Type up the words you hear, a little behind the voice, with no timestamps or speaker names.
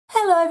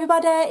Hello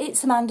everybody,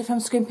 it's Amanda from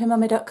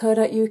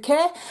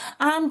Scrimpingmommy.co.uk,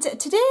 and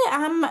today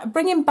I'm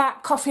bringing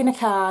back Coffee and a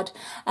Card.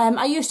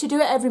 I used to do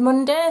it every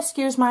Monday,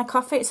 excuse my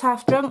coffee, it's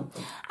half drunk,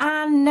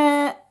 and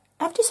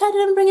I've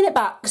decided I'm bringing it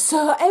back.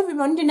 So every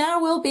Monday now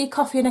will be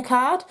Coffee and a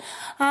Card,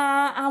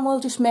 and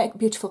we'll just make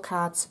beautiful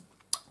cards.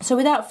 So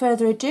without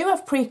further ado,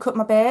 I've pre-cut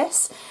my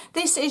base.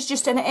 This is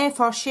just an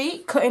A4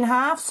 sheet cut in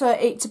half, so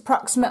it's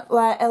approximately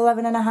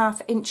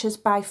 11.5 inches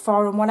by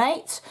 4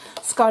 1/8,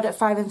 scored at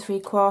 5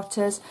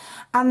 3/4.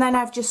 And then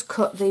I've just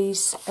cut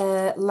these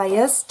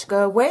layers to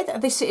go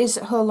with. This is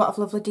a whole lot of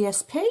lovely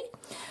DSP.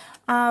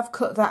 I've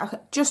cut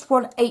that just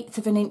 1/8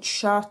 of an inch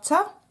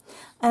shorter.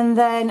 And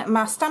then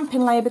my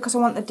stamping layer, because I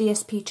want the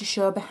DSP to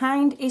show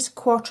behind, is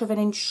 1/4 of an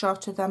inch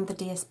shorter than the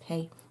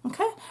DSP.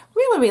 Okay,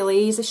 really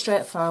easy,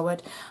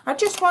 straightforward. I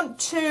just want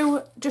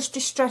to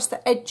distress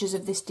the edges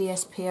of this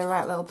DSP a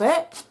right little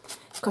bit,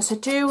 because I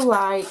do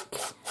like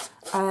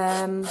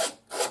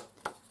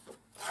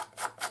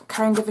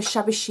kind of a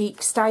shabby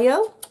chic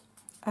style,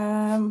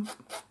 and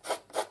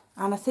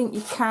I think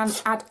you can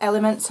add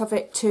elements of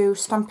it to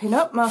Stampin'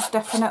 Up, most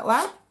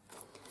definitely.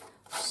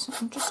 So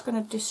I'm just going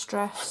to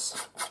distress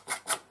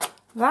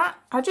that.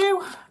 I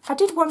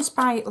did once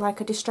buy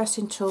like a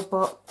distressing tool,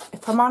 but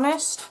if I'm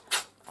honest,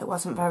 it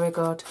wasn't very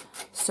good.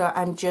 So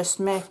I'm just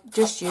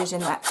using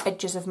the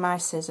edges of my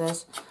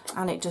scissors,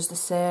 and it does the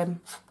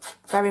same,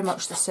 very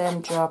much the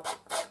same job.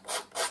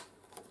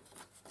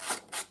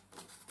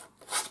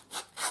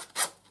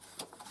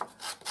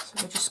 So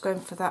we're just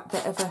going for that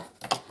bit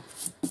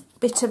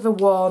of a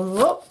worn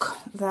look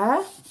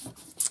there.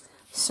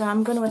 So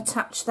I'm going to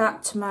attach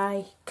that to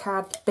my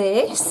card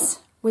base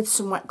with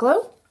some wet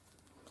glue.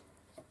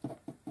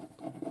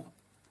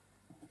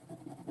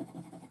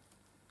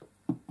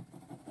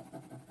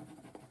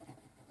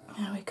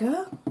 There we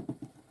go.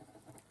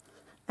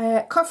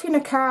 Coffee and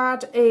a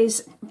Card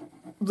is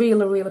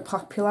really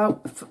popular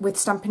with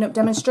Stampin' Up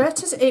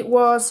demonstrators. It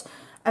was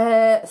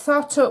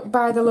thought up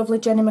by the lovely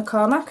Jenny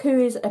McCormack, who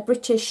is a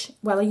British,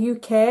 well, a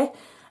UK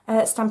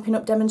Stampin'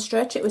 Up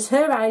demonstrator. It was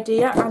her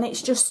idea, and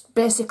it's just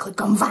basically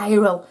gone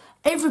viral.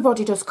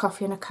 Everybody does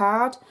Coffee and a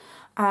Card.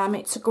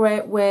 It's a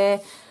great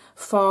way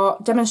for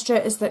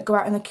demonstrators that go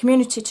out in the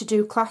community to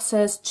do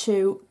classes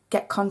to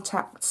get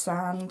contacts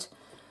and,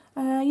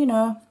 you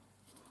know,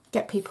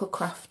 get people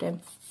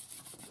crafting.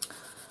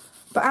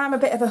 But I'm a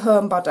bit of a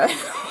homebody.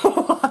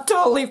 I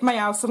don't leave my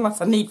house unless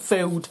I need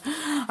food,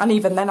 and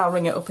even then I'll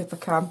ring it up if I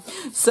can.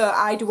 So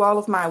I do all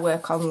of my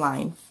work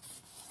online.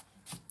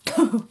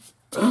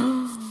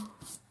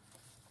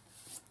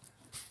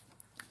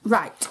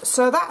 Right,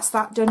 so that's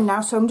that done now.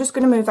 So I'm just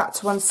going to move that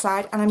to one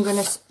side, and I'm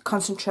going to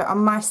concentrate on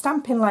my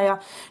stamping layer.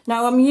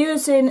 Now I'm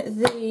using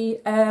the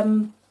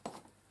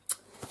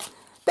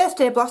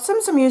Birthday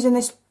Blossoms. I'm using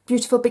this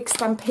beautiful big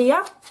stamp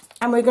here.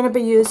 And we're going to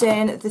be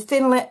using the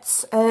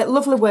Thinlits,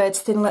 Lovely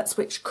Words Thinlits,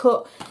 which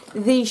cut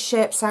these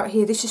shapes out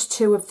here. This is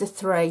 2 of the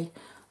 3.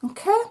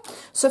 Okay,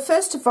 so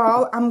first of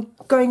all, I'm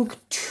going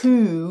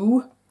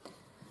to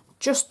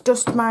just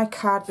dust my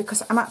card,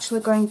 because I'm actually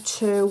going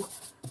to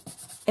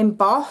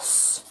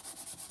emboss.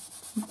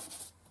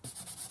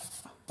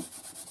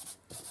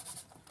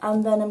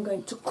 And then I'm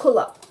going to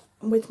colour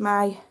with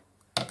my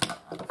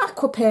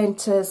aqua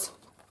painters.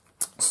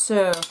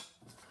 So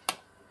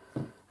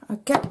I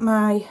get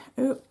my,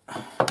 I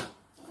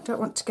don't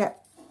want to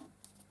get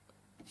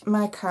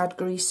my card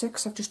greasy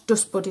because I've just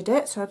dust buddied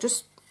it, so I'll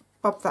just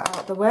bob that out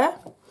of the way.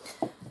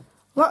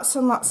 Lots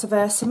and lots of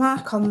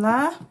Versamark on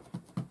there,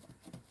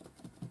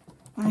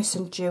 nice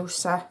and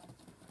juicy. I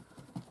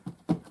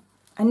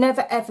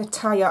never ever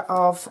tire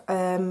of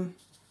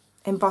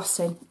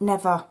embossing,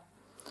 never.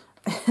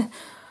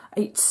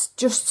 It's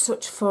just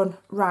such fun.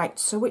 Right,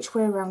 so which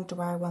way around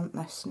do I want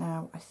this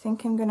now? I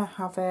think I'm going to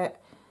have it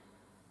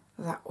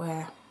that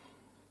way.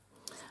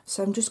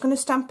 So I'm just going to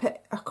stamp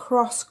it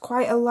across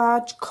quite a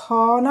large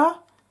corner,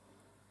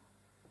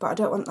 but I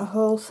don't want the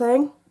whole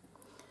thing.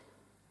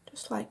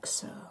 Just like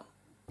so.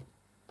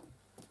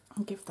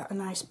 And give that a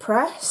nice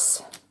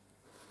press.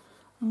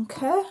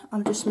 Okay,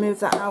 I'll just move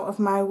that out of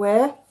my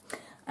way.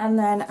 And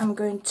then I'm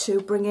going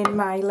to bring in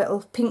my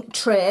little pink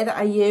tray that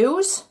I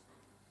use.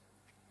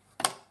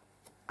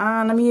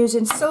 And I'm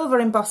using silver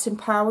embossing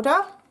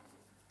powder.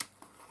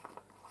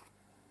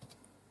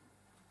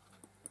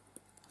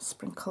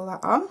 Sprinkle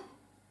that on.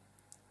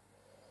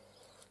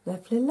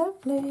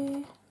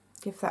 Lovely.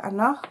 Give that a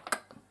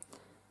knock.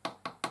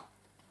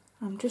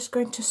 I'm just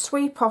going to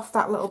sweep off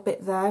that little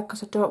bit there,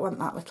 because I don't want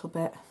that little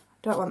bit.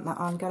 Don't want that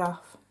on, get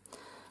off.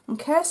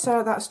 Okay,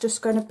 so that's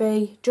just going to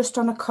be just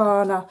on a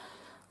corner,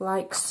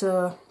 like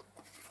so.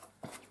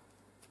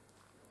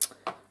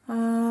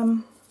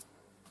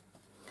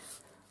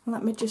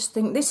 Let me just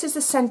think. This is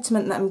the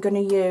sentiment that I'm going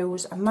to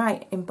use. I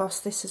might emboss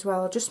this as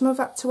well. I'll just move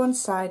that to one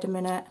side a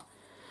minute.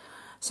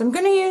 So I'm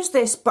going to use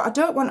this, but I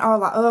don't want all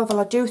that oval.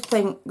 I do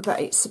think that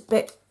it's a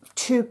bit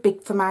too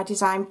big for my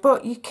design,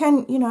 but you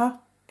can, you know,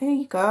 here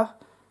you go.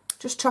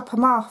 Just chop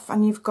them off,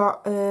 and you've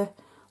got a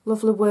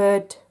lovely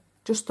word,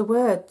 just the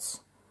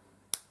words,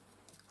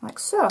 like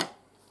so.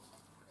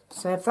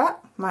 save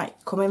that, might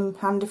come in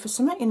handy for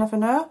something, you never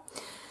know.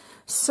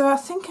 So I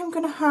think I'm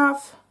going to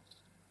have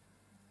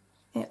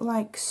it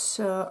like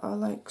so, or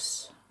like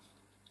so.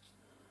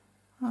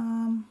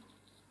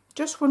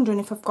 Just wondering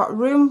if I've got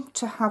room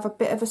to have a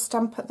bit of a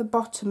stamp at the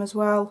bottom as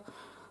well.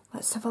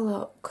 Let's have a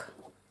look.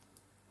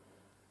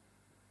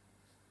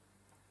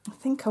 I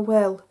think I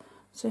will.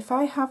 So if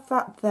I have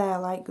that there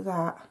like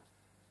that.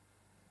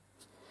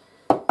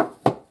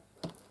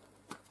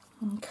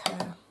 Okay.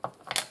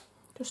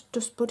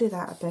 Just buddy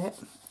that a bit.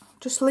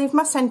 Just leave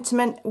my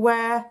sentiment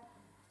where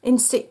in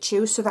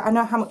situ so that I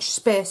know how much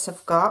space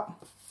I've got.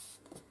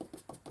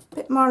 A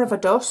bit more of a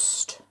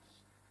dust.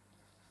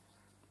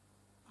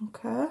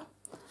 Okay.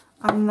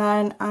 And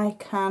then I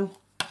can't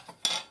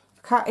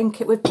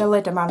ink it with the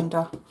lid,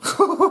 Amanda.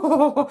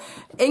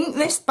 Ink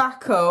this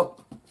back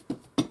up.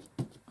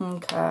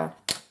 Okay.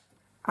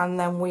 And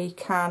then we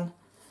can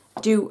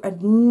do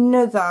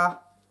another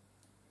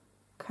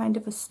kind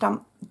of a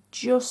stamp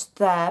just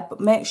there, but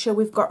make sure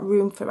we've got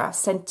room for our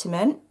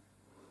sentiment.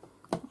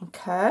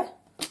 Okay.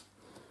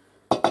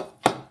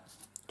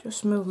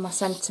 Just move my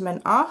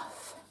sentiment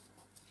off.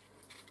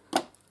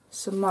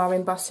 Some more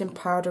embossing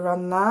powder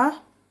on there.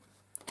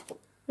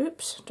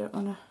 Oops, don't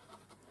want to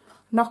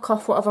knock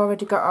off what I've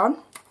already got on.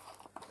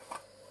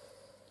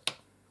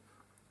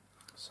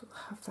 So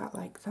we'll have that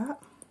like that.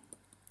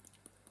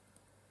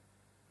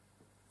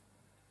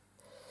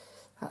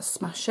 That's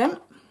smashing.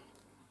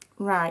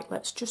 Right,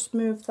 let's just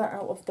move that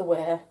out of the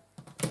way.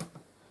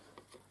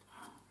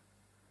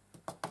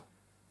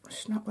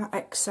 Just knock that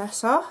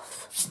excess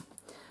off.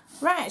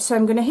 Right, so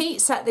I'm going to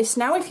heat set this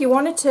now. If you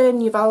want to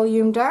turn your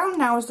volume down,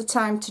 now is the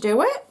time to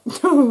do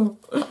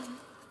it.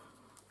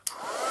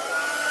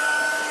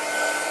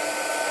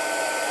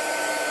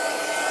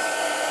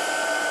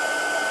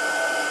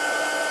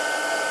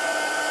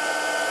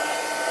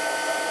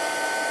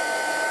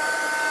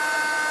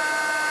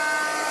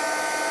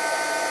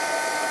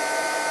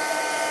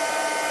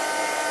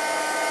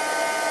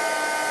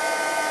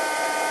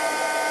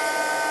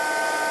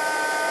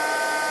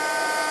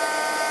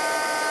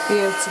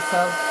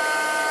 Beautiful,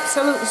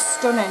 absolutely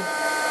stunning.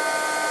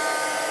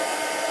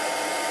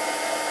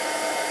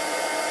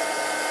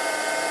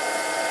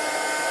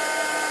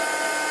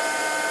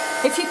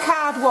 If your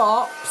card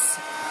warps,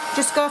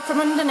 just go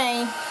from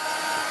underneath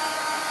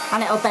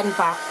and it'll bend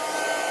back.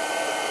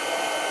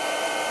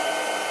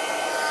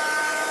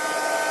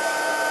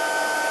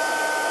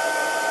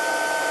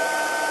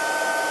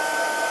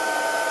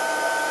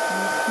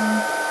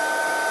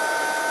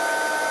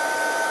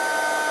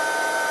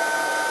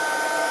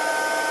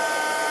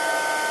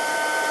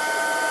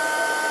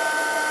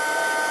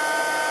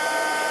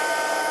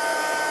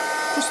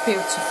 Just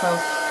beautiful.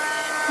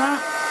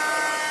 Right.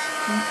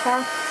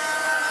 Okay.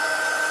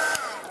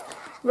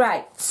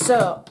 Right,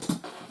 so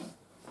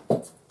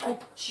I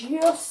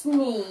just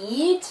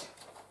need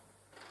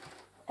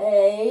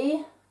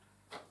a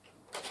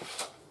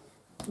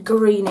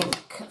green ink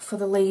for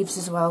the leaves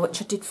as well,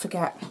 which I did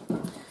forget.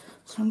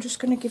 So I'm just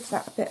going to give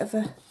that a bit of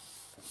a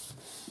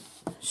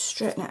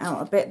straighten it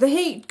out a bit. The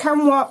heat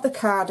can warp the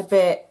card a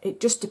bit. It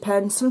just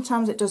depends.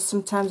 Sometimes it does,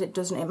 sometimes it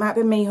doesn't. It might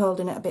be me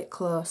holding it a bit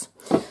close.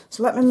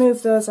 So let me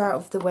move those out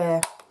of the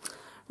way.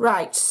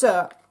 Right,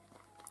 so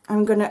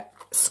I'm going to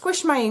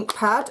squish my ink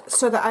pad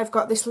so that I've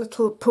got this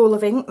little pool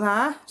of ink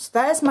there. So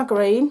there's my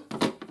green.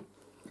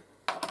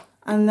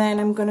 And then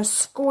I'm going to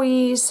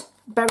squeeze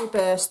Berry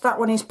Burst. That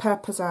one is Per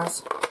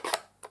Pizzazz.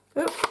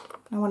 Oop,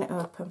 I want it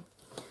open.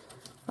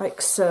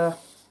 Like so.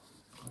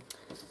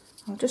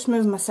 I'll just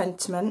move my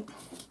sentiment.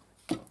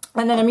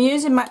 And then I'm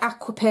using my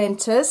aqua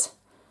painters.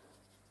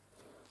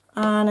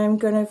 And I'm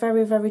going to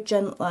very, very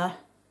gently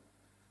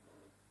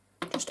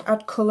just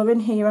add colour in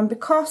here. And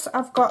because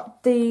I've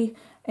got the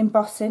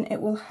embossing,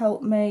 it will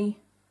help me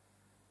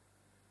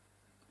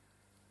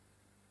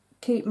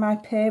keep my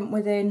paint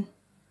within,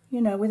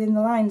 you know, within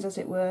the lines, as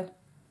it were.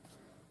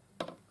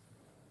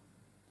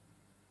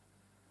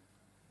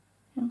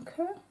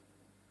 Okay.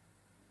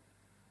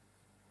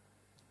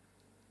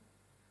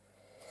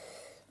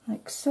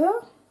 Like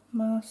so.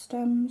 More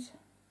stems.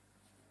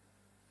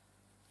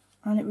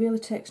 And it really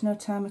takes no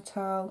time at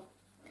all.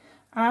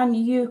 And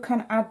you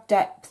can add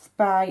depth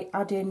by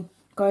adding,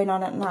 going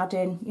on and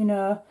adding, you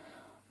know,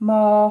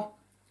 more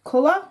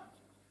colour.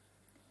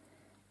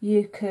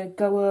 You could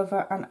go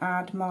over and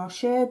add more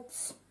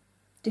shades,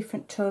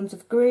 different tones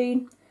of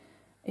green.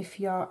 If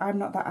you're, I'm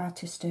not that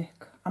artistic.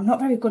 I'm not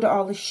very good at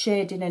all this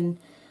shading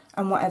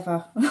and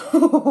whatever.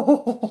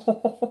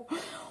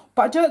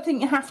 But I don't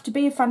think you have to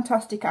be a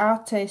fantastic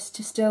artist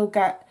to still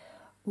get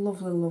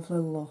lovely, lovely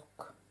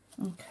look.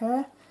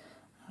 Okay,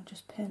 I'll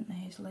just paint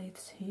these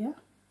leaves here.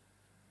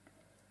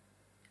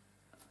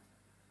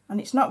 And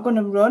it's not going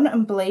to run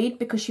and bleed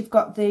because you've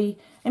got the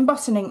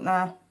embossing ink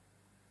there.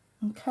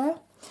 Okay,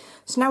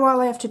 so now all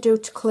I have to do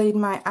to clean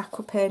my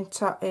aqua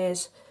painter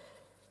is,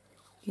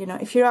 you know,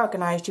 if you're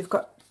organised, you've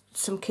got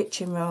some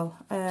kitchen roll.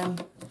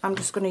 I'm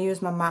just going to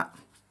use my mat.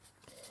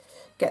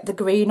 Get the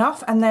green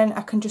off, and then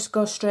I can just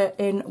go straight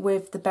in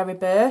with the Berry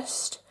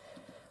Burst,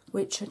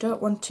 which I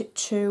don't want it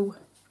to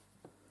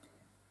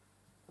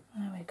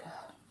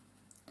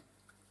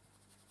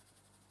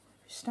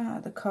start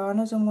at the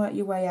corners and work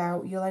your way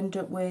out, you'll end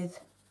up with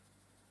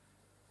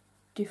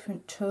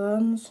different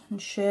tones and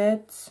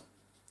shades.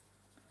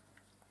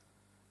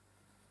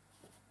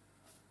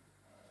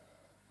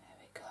 There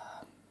we go.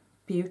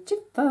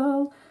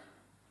 Beautiful.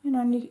 You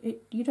know, and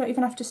you don't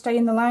even have to stay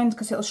in the lines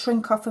because it'll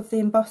shrink off of the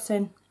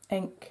embossing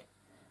ink.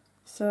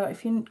 So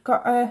if you've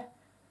got a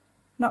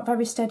not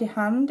very steady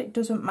hand, it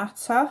doesn't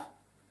matter.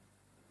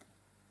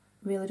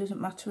 Really doesn't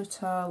matter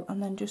at all.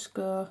 And then just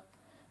go,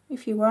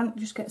 if you want,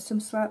 just get some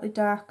slightly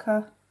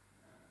darker,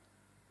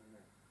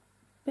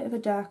 bit of a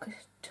darker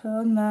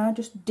tone there,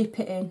 just dip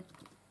it in.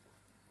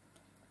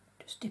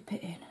 Just dip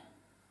it in.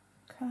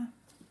 Okay.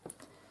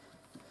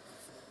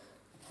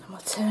 And we'll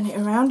turn it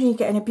around and you're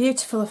getting a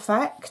beautiful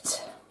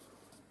effect.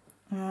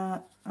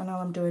 And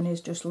all I'm doing is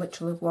just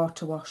literally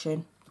water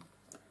washing.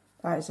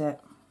 That is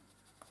it.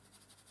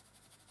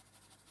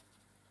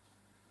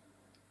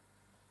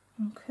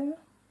 Okay.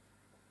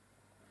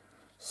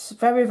 It's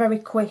very, very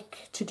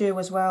quick to do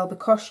as well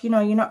because, you know,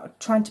 you're not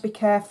trying to be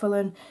careful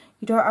and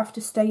you don't have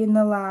to stay in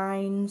the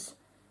lines.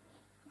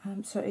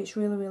 So it's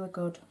really, really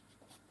good.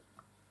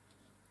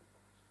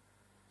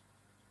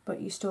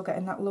 But you're still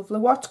getting that lovely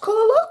watercolour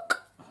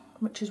look,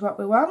 which is what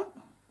we want.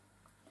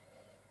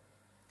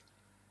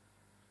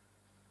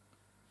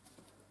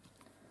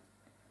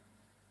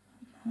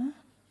 And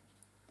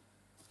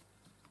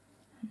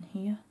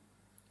here.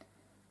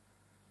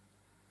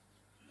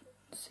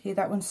 See,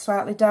 that one's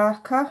slightly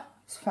darker.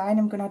 It's fine,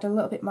 I'm going to add a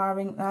little bit more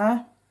ink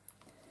there.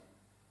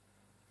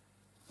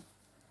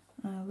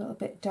 A little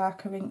bit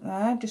darker ink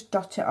there, just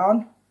dot it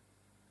on.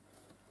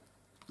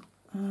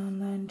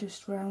 And then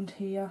just round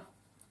here,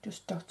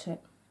 just dot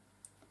it.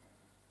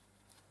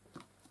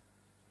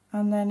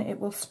 And then it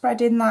will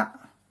spread in that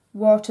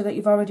water that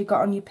you've already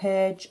got on your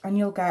page and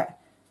you'll get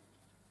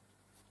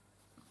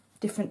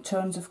different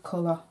tones of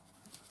colour.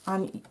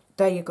 And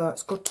there you go,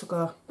 it's good to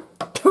go.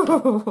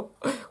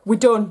 We're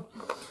done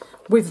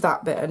with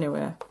that bit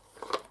anyway.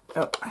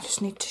 Oh, I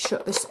just need to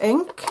shut this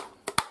ink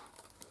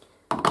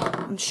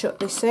and shut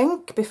this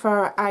ink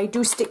before I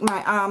do stick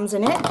my arms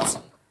in it.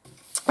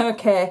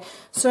 Okay,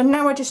 so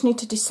now I just need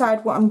to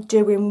decide what I'm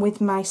doing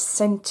with my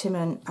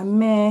sentiment. I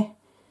might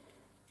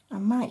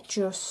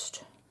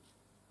just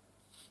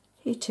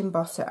heat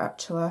emboss it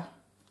actually.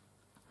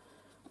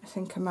 I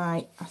think I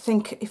might. I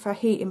think if I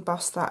heat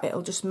emboss that,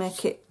 it'll just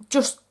make it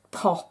just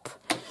pop.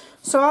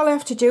 So all I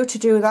have to do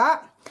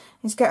that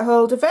is get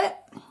hold of it,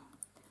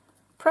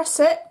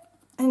 press it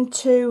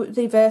into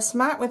the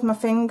Versamark with my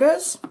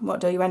fingers.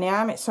 Won't do you any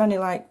harm, it's only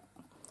like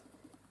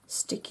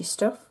sticky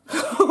stuff.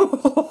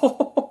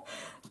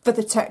 For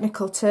the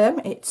technical term,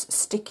 it's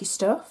sticky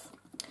stuff.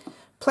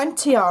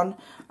 Plenty on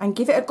and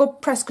give it a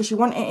good press because you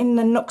want it in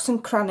the nooks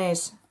and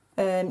crannies.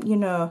 You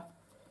know,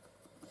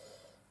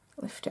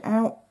 lift it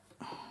out.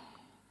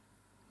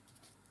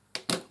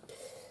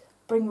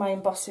 Bring my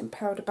embossing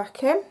powder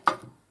back in.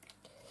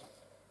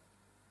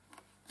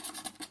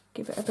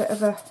 Give it a bit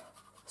of a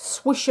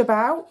swish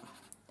about.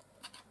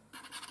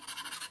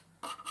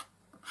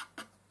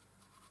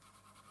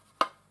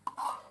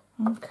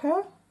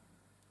 Okay.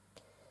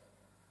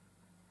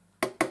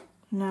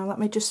 Now let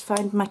me just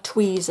find my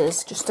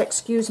tweezers. Just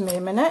excuse me a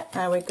minute.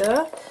 There we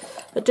go.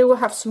 I do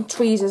have some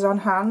tweezers on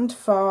hand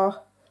for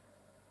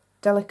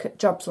delicate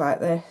jobs like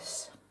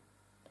this.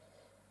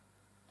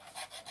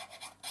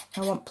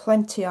 I want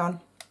plenty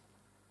on.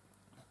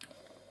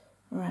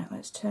 Right,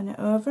 let's turn it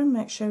over and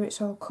make sure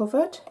it's all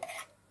covered.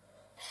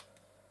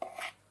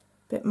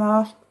 Bit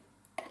more.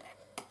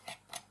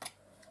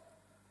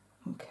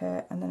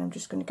 Okay, and then I'm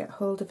just going to get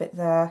hold of it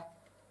there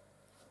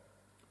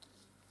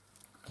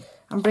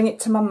and bring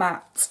it to my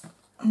mat.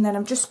 And then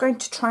I'm just going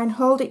to try and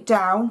hold it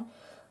down,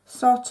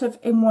 sort of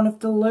in one of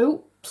the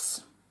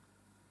loops.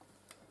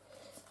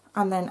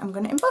 And then I'm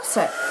going to emboss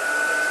it.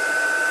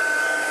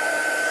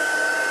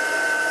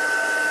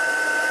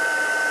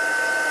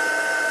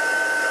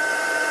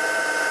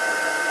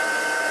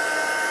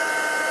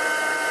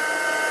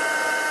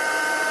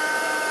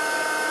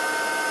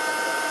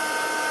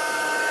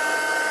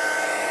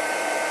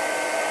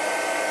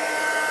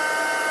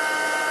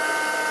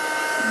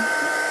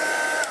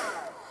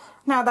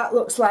 Now that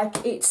looks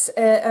like it's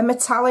a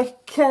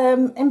metallic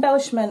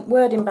embellishment,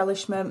 word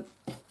embellishment.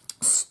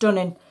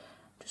 Stunning.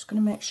 Just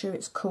going to make sure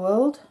it's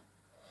cooled.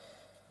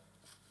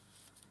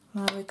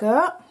 There we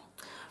go.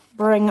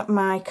 Bring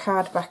my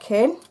card back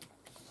in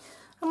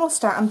and we'll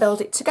start and build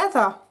it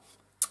together.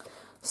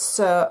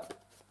 So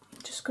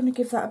I'm just going to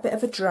give that a bit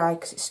of a dry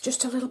because it's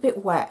just a little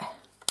bit wet.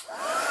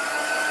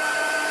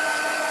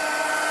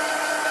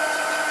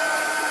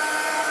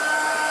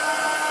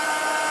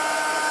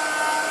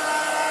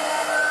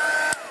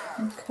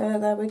 Okay,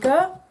 there we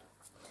go.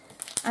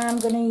 I'm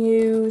going to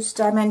use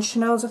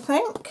dimensionals, I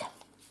think,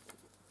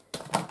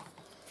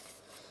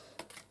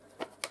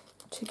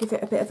 to give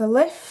it a bit of a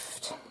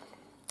lift.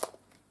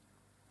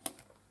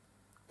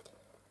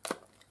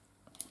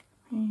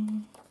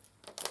 You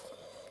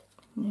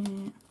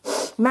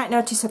might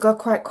notice I go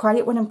quite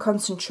quiet when I'm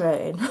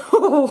concentrating.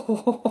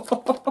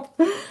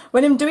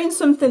 When I'm doing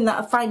something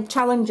that I find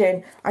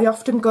challenging, I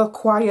often go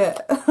quiet.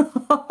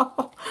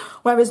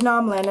 Whereas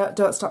normally I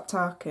don't stop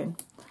talking.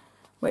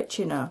 Which,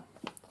 you know,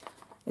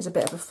 is a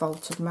bit of a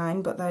fault of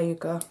mine, but there you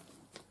go.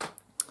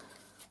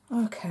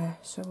 Okay,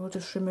 so we'll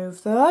just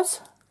remove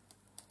those.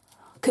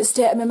 Look at the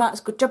state of my mat.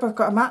 It's a good job I've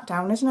got a mat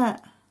down, isn't it?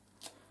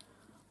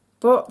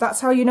 But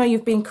that's how you know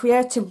you've been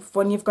creative,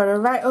 when you've got a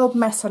right old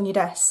mess on your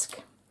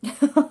desk.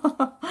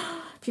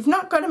 If you've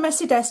not got a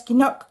messy desk, you're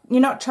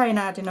not trying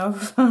hard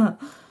enough. Okay.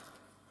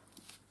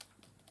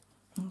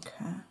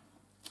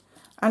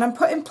 And I'm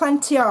putting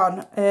plenty on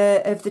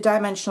of the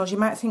dimensionals. You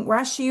might think,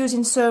 why is she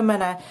using so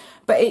many?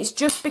 But it's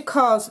just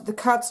because the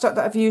cardstock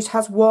that I've used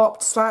has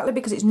warped slightly,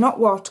 because it's not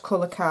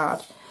watercolour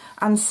card.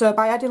 And so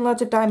by adding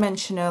loads of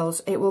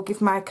dimensionals, it will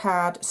give my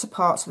card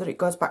support so that it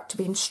goes back to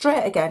being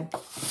straight again.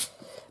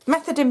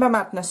 Method in my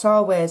madness,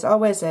 always,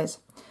 always is.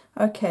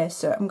 Okay,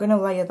 so I'm going to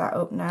layer that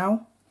up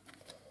now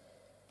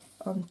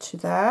onto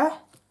there.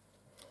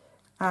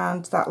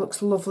 And that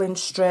looks lovely and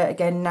straight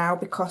again now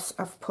because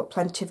I've put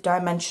plenty of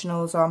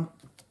dimensionals on.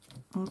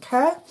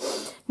 Okay,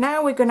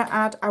 now we're going to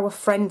add our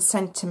friend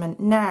sentiment.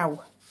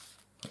 Now,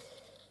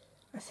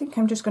 I think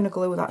I'm just going to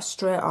glue that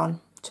straight on,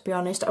 to be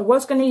honest. I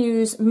was going to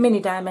use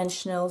mini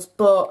dimensionals,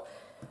 but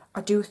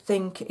I do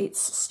think it's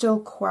still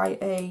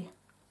quite a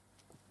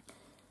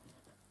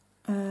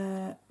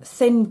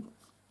thin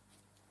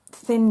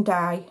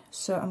die,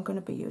 so I'm going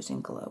to be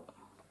using glue.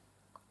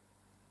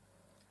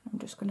 I'm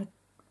just going to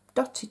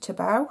dot it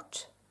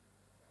about.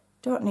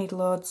 Don't need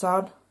loads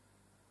on.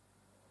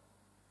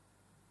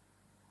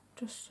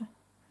 Just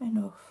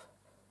enough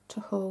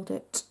to hold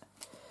it.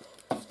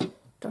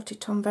 Dot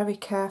it on very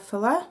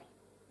carefully,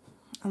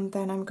 and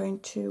then I'm going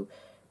to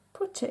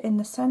put it in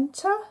the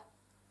centre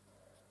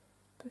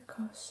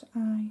because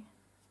I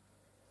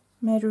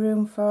made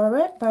room for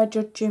it by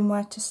judging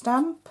where to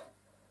stamp.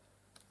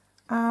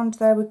 And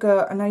there we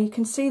go. And now you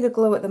can see the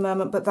glue at the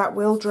moment, but that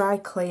will dry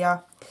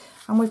clear.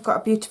 And we've got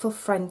a beautiful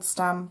friend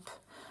stamp.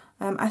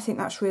 I think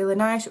that's really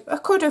nice. I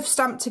could have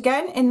stamped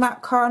again in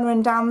that corner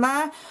and down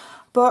there,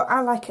 but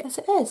I like it as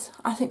it is.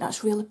 I think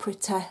that's really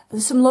pretty.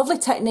 There's some lovely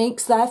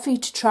techniques there for you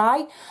to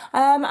try.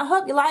 I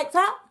hope you like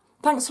that.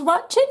 Thanks for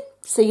watching.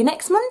 See you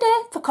next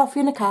Monday for Coffee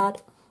and a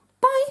Card.